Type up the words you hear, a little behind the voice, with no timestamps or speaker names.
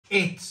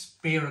It's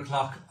beer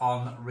o'clock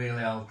on Real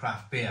Ale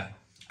Craft Beer.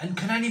 And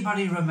can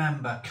anybody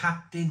remember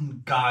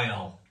Captain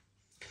Guile?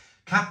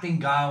 Captain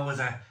Guile was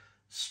a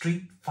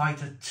Street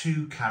Fighter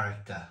 2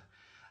 character.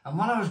 And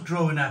when I was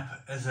growing up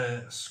as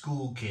a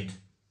school kid,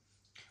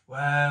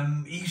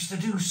 he used to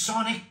do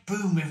Sonic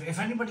Boom, if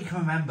anybody can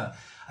remember.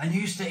 And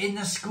used to, in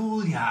the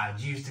schoolyard,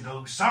 you used to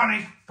go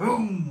Sonic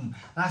Boom,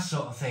 that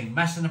sort of thing,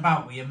 messing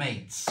about with your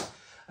mates.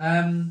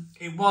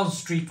 It was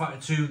Street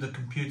Fighter 2, the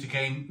computer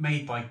game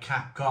made by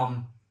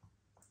Capcom.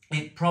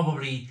 It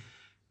probably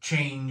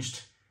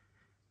changed.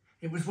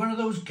 It was one of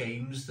those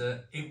games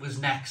that it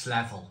was next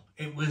level.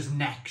 It was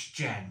next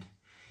gen.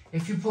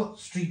 If you put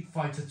Street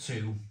Fighter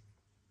 2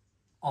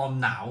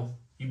 on now,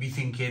 you'd be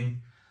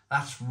thinking,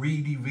 that's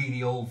really,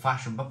 really old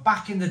fashioned. But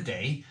back in the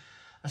day,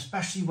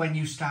 especially when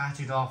you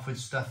started off with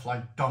stuff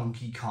like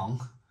Donkey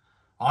Kong,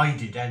 I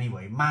did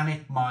anyway,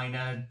 Manic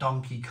Miner,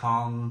 Donkey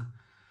Kong,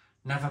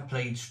 never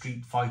played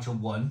Street Fighter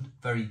 1,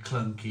 very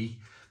clunky.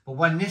 But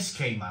when this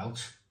came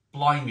out,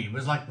 blimey, it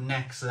was like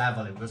next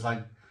level. It was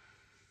like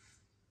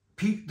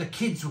the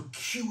kids were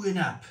queuing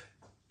up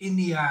in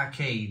the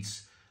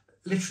arcades,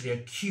 literally a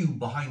queue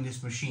behind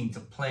this machine to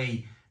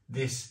play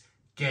this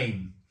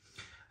game.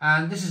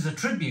 And this is a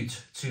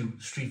tribute to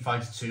Street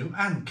Fighter 2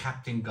 and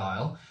Captain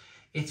Guile.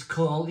 It's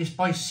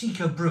by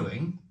Seeker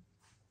Brewing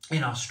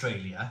in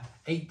Australia,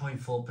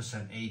 8.4%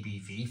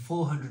 ABV,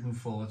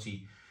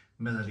 440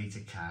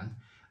 milliliter can,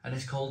 and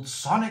it's called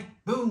Sonic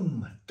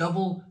Boom,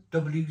 double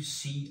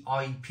WCIPA,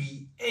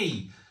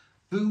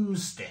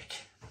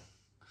 Boomstick.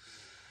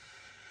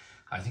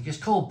 I think it's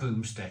called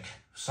Boomstick,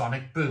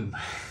 Sonic Boom.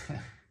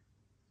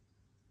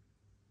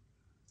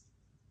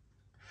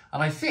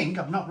 And I think,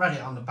 I've not read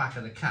it on the back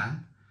of the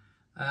can,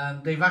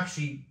 they've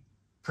actually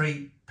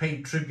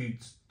paid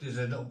tribute. There's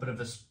a little bit of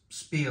a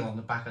spiel on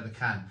the back of the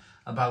can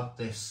about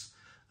this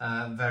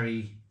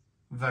very,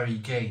 very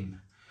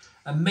game.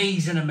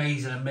 Amazing,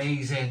 amazing,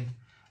 amazing.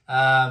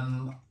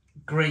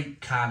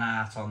 Great can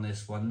art on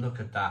this one. Look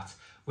at that.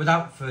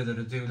 Without further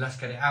ado, let's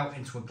get it out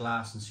into a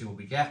glass and see what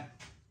we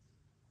get.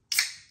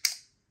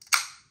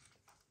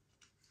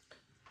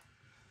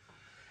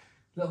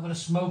 A little bit of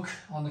smoke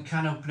on the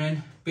can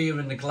opening, beer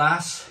in the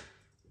glass.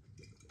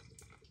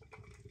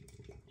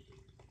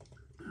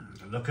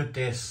 Look at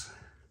this.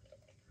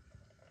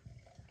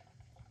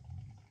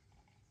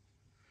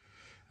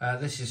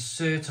 This is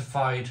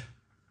certified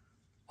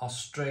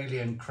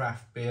Australian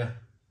craft beer.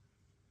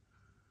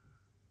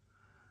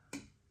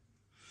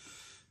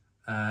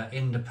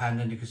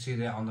 Independent, you can see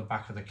that on the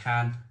back of the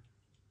can.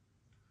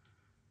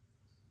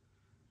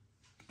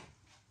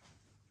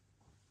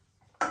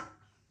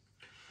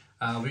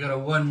 We got a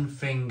 1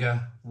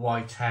 finger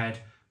white head,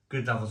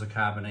 good levels of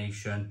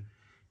carbonation.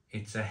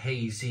 It's a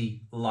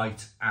hazy,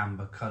 light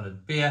amber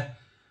coloured beer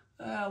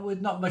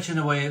with not much in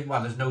the way,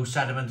 well, there's no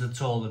sediment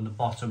at all in the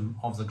bottom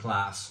of the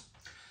glass.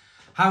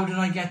 How did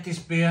I get this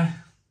beer?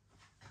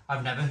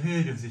 I've never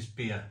heard of this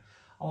beer.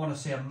 I want to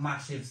say a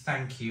massive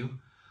thank you.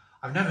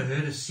 I've never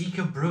heard of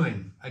Seeker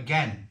Brewing.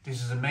 Again,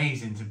 this is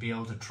amazing to be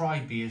able to try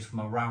beers from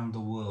around the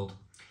world.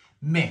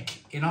 Mick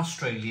in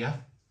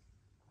Australia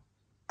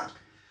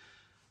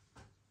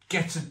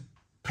gets a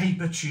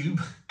paper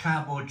tube,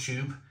 cardboard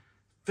tube,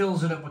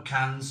 fills it up with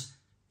cans,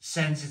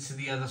 sends it to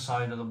the other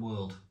side of the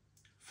world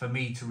for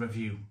me to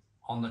review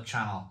on the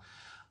channel.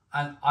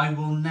 And I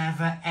will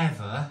never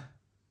ever,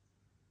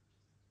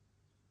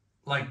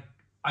 like,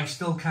 I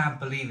still can't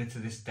believe it to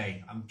this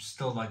day. I'm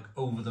still like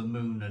over the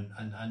moon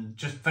and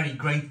just very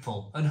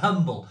grateful and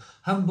humble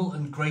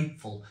and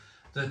grateful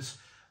that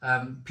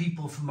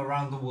people from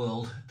around the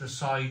world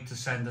decide to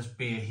send us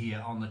beer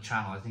here on the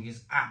channel. I think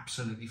it's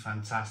absolutely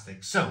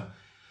fantastic. So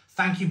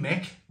thank you,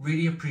 Mick,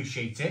 really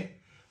appreciate it.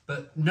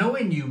 But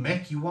knowing you,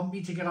 Mick, you want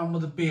me to get on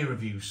with a beer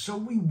review, so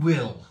we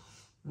will.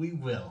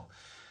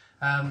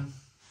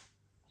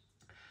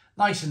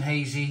 Nice and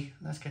hazy.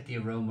 Let's get the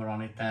aroma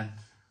on it then.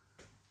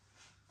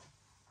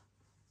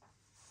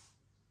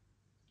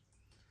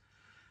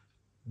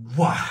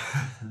 Wow,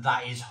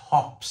 that is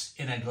hops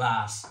in a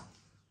glass.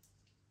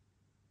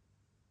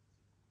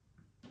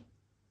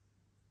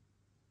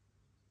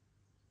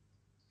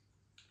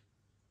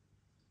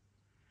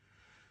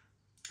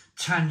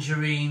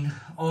 Tangerine,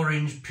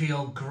 orange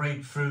peel,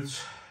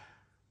 grapefruit,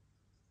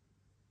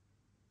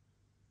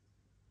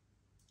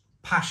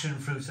 passion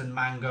fruit and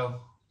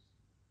mango.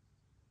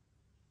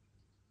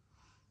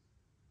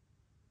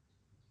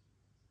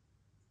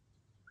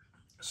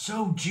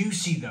 So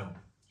juicy though,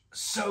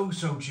 so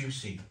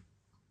juicy.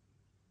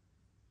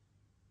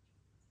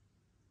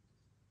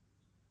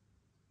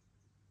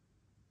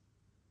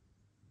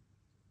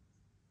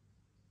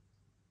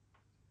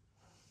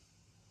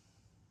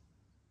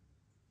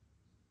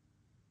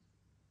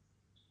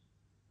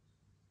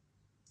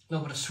 A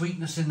little bit of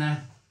sweetness in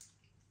there,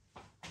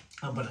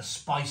 a little bit of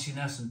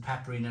spiciness and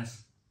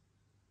pepperiness.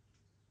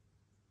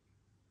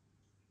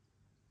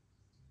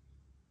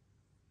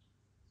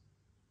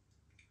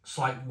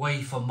 Slight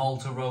wafer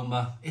malt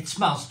aroma. It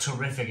smells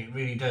terrific, it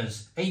really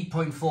does.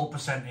 8.4%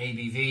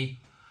 ABV.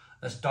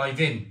 Let's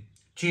dive in.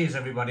 Cheers,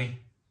 everybody.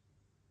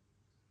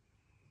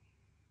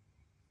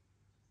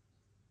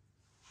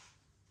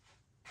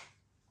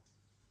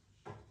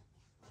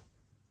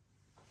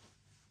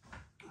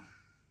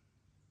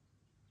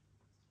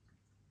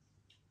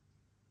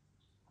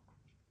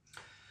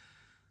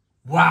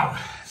 Wow,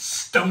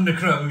 Stone the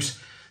Crows,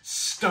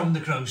 Stone the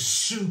Crows,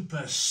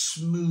 super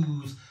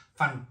smooth,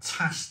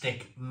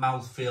 fantastic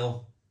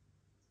mouthfeel.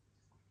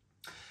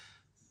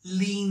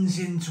 Leans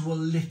into a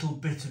little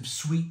bit of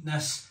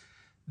sweetness,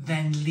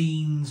 then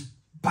leans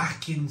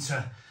back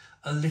into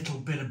a little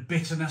bit of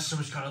bitterness, so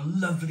it's got a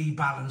lovely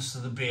balance to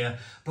the beer.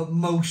 But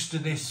most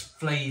of this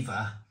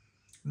flavour,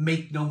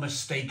 make no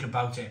mistake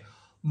about it,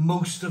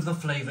 most of the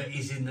flavour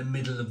is in the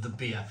middle of the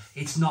beer.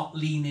 It's not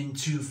leaning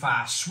too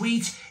far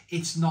sweet,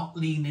 it's not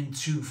leaning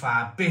too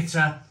far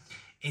bitter.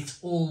 It's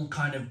all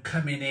kind of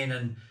coming in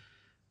and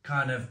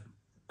kind of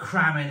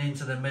cramming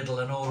into the middle,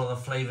 and all of the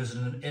flavours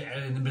in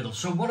the middle.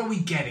 So what are we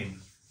getting?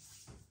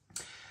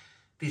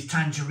 There's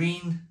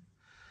tangerine,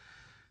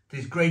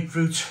 there's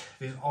grapefruit,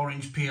 there's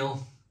orange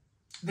peel.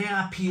 There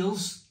are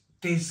peels.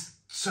 There's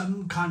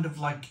some kind of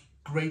like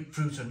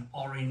grapefruit and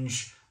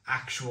orange,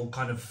 actual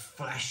kind of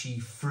fleshy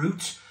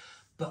fruit,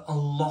 but a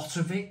lot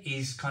of it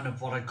is kind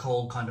of what I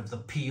call kind of the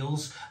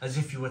peels, as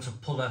if you were to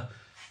pull a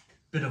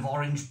bit of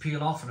orange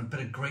peel off and a bit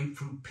of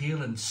grapefruit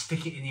peel and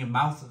stick it in your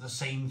mouth at the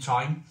same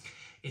time.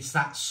 It's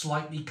that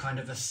slightly kind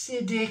of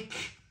acidic,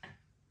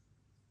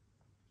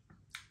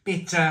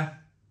 bitter.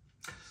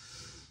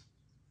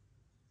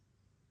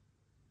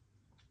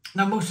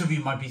 Now, most of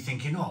you might be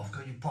thinking, oh,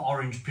 you put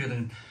orange peel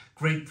and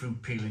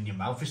grapefruit peel in your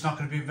mouth, it's not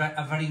going to be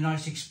a very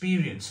nice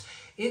experience.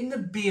 In the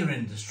beer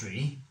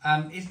industry,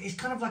 it's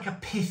kind of like a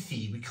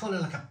pithy, we call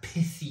it like a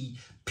pithy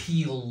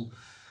peel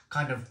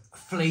kind of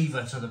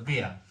flavour to the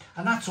beer.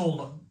 And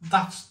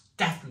that's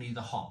definitely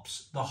the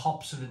hops. The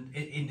hops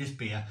in this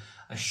beer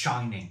are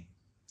shining.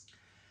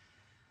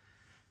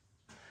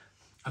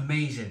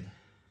 Amazing.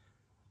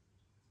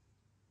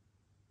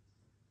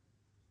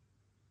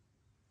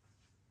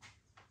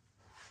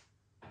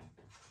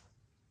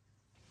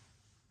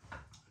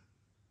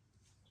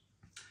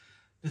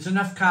 There's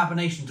enough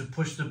carbonation to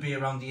push the beer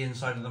around the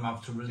inside of the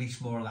mouth to release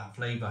more of that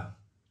flavour.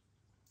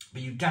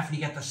 But you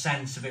definitely get the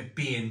sense of it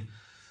being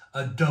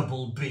a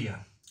double beer.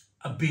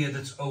 A beer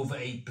that's over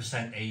 8%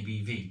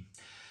 ABV.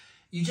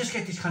 You just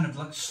get this kind of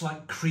like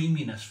slight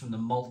creaminess from the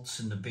malts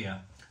in the beer.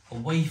 A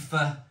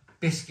wafer,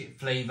 biscuit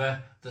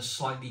flavour that's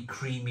slightly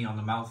creamy on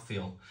the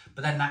mouthfeel.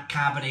 But then that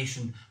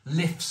carbonation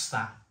lifts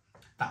that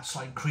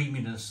slight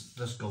creaminess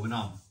that's going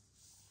on.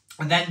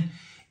 And then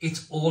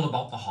it's all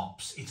about the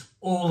hops. It's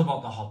all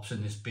about the hops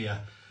in this beer.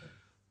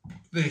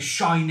 They're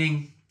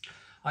shining.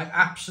 I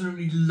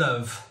absolutely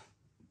love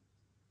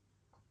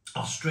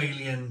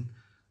Australian,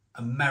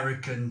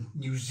 American,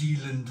 New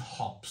Zealand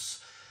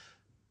hops.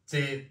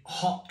 They're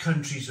hot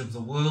countries of the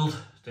world.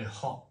 They're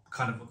hot,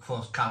 kind of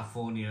course,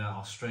 California,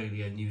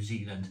 Australia, New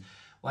Zealand.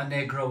 When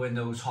they're growing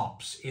those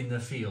hops in the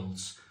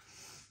fields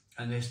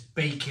and it's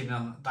baking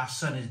on, that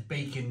sun is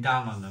baking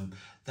down on them,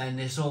 then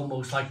it's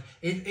almost like,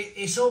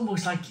 it's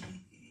almost like,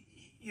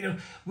 you know,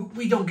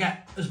 we don't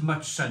get as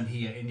much sun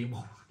here in the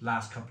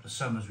last couple of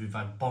summers. We've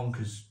had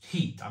bonkers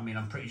heat. I mean,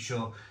 I'm pretty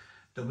sure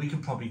that we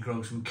can probably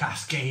grow some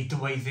Cascade the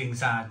way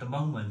things are at the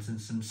moment,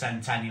 and some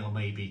Centennial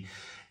maybe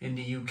in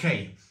the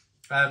UK.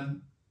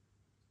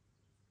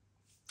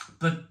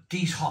 But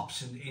these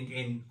hops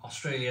in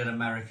Australia and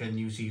America and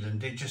New Zealand,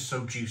 they're just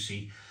so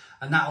juicy.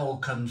 And that all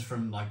comes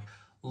from like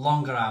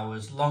longer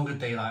hours, longer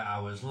daylight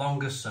hours,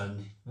 longer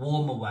sun,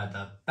 warmer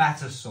weather,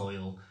 better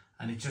soil,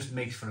 and it just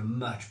makes for a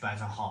much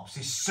better hops.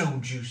 It's so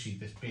juicy,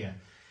 this beer.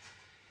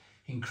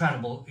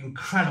 Incredible,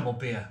 incredible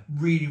beer.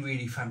 Really,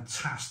 really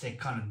fantastic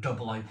kind of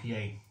double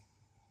IPA.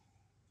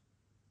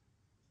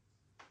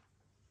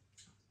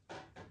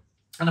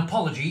 And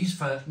apologies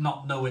for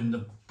not knowing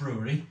the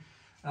brewery.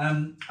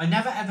 I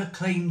never ever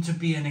claimed to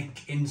be an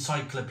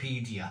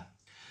encyclopedia.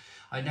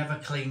 I never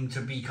claimed to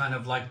be kind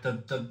of like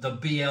the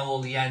be-all,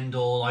 the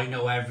end-all. I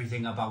know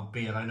everything about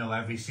beer. I know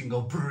every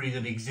single brewery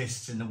that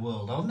exists in the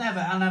world. I'll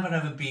never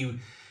ever be,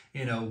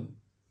 you know,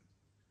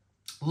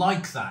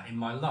 like that in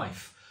my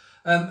life.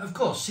 Of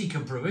course,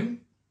 Seeker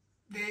Brewing,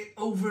 they're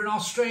over in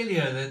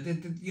Australia,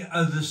 the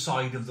other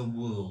side of the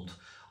world.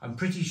 I'm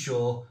pretty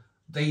sure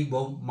they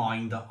won't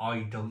mind that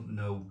I don't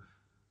know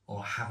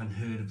or haven't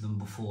heard of them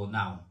before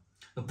now.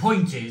 The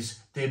point is,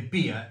 their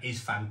beer is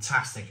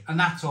fantastic, and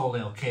that's all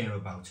they'll care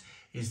about,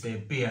 is their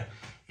beer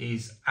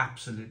is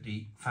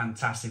absolutely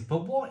fantastic.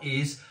 But what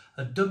is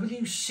a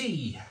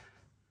WC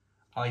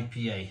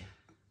IPA?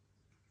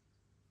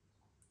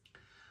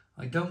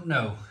 I don't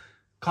know.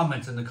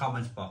 Comment in the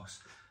comments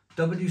box.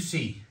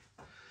 WC.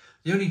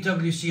 The only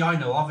WC I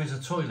know of is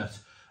a toilet.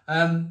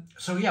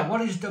 So yeah,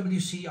 what is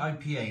WC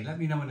IPA? Let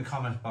me know in the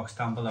comments box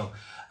down below.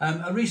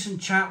 A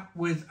recent chat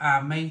with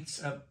our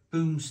mates at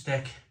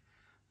Boomstick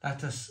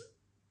led us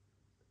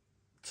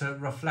to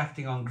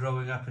reflecting on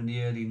growing up in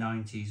the early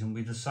 90s, and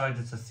we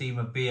decided to theme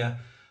a beer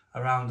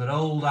around an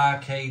old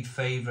arcade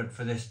favourite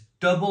for this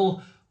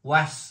double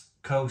West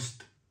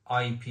Coast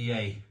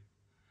IPA.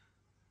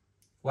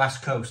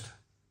 West Coast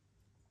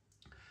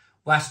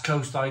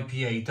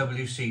IPA,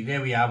 WC.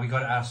 There we are, we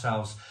got it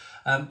ourselves.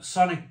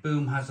 Sonic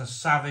Boom has a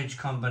savage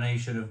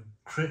combination of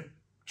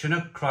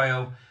Chinook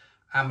Cryo,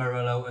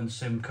 Amarillo and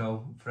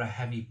Simcoe for a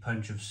heavy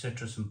punch of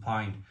citrus and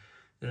pine.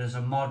 There is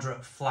a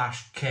moderate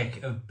flash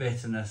kick of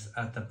bitterness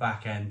at the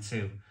back end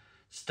too.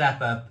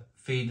 Step up,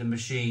 feed the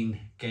machine,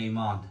 game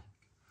on.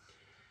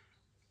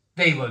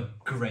 They were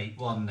great,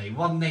 weren't they?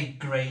 Weren't they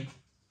great?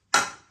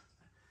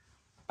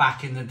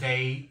 Back in the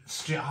day,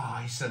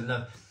 I used to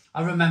love.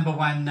 I remember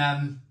when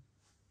let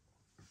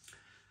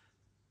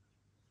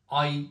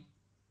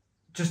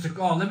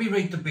me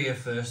rate the beer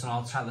first, and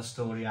I'll tell the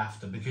story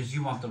after, because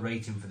you want the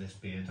rating for this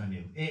beer, don't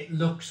you? It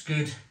looks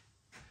good.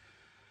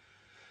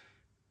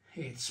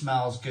 It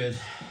smells good.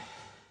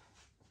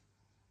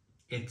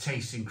 It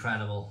tastes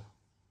incredible.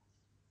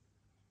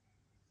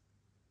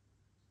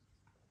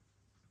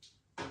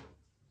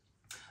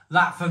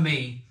 That for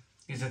me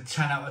is a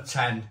 10 out of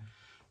 10.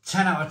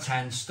 10 out of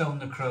 10, Stone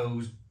the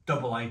Crows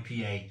double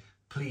IPA.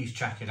 Please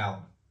check it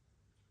out.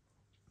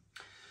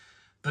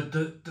 But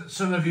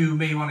some of you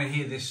may want to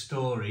hear this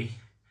story.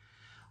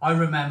 I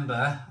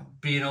remember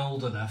being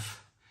old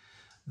enough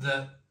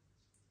that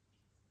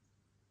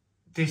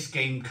this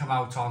game come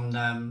out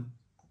on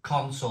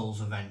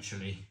consoles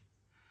eventually.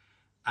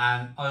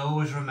 And I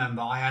always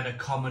remember I had a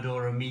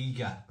Commodore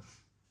Amiga.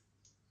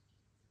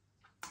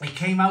 It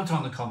came out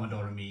on the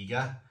Commodore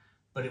Amiga,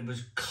 but it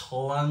was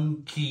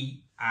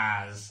clunky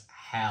as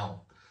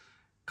hell.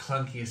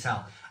 Clunky as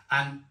hell.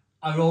 And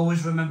I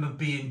always remember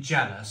being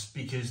jealous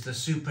because the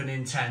Super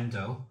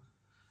Nintendo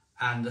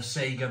and the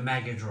Sega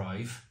Mega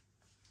Drive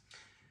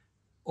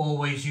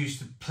always used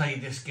to play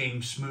this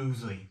game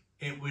smoothly.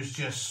 It was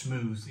just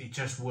smooth. It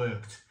just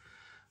worked.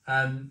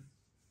 And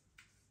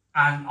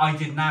I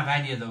didn't have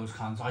any of those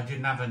consoles. I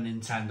didn't have a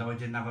Nintendo. I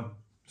didn't have a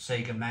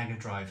Sega Mega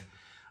Drive.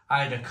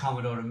 I had a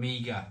Commodore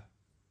Amiga,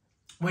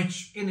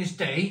 which in its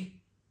day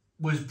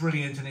was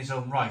brilliant in its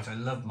own right. I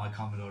loved my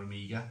Commodore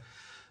Amiga,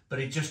 but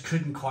it just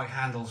couldn't quite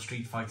handle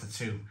Street Fighter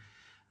 2.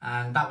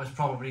 And that was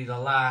probably the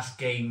last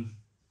game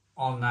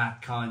on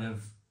that kind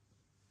of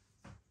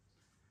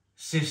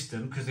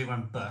system, because they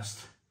went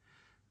bust,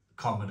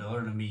 Commodore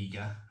and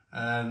Amiga.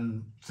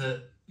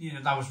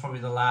 That was probably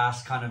the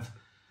last kind of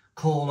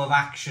call of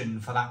action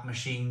for that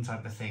machine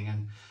type of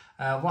thing.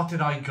 And what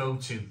did I go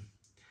to?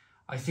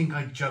 I think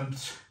I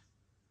jumped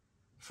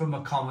from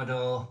a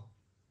Commodore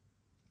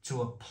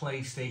to a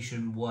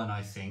PlayStation 1,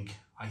 I think.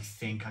 I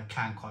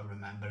can't quite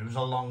remember. It was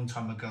a long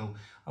time ago.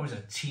 I was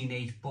a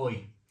teenage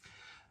boy.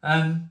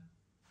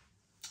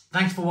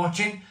 Thanks for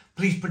watching.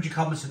 Please put your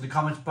comments in the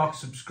comments box.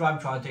 Subscribe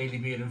to our daily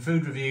beer and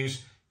food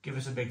reviews. Give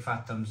us a big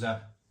fat thumbs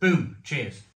up. Boom. Cheers.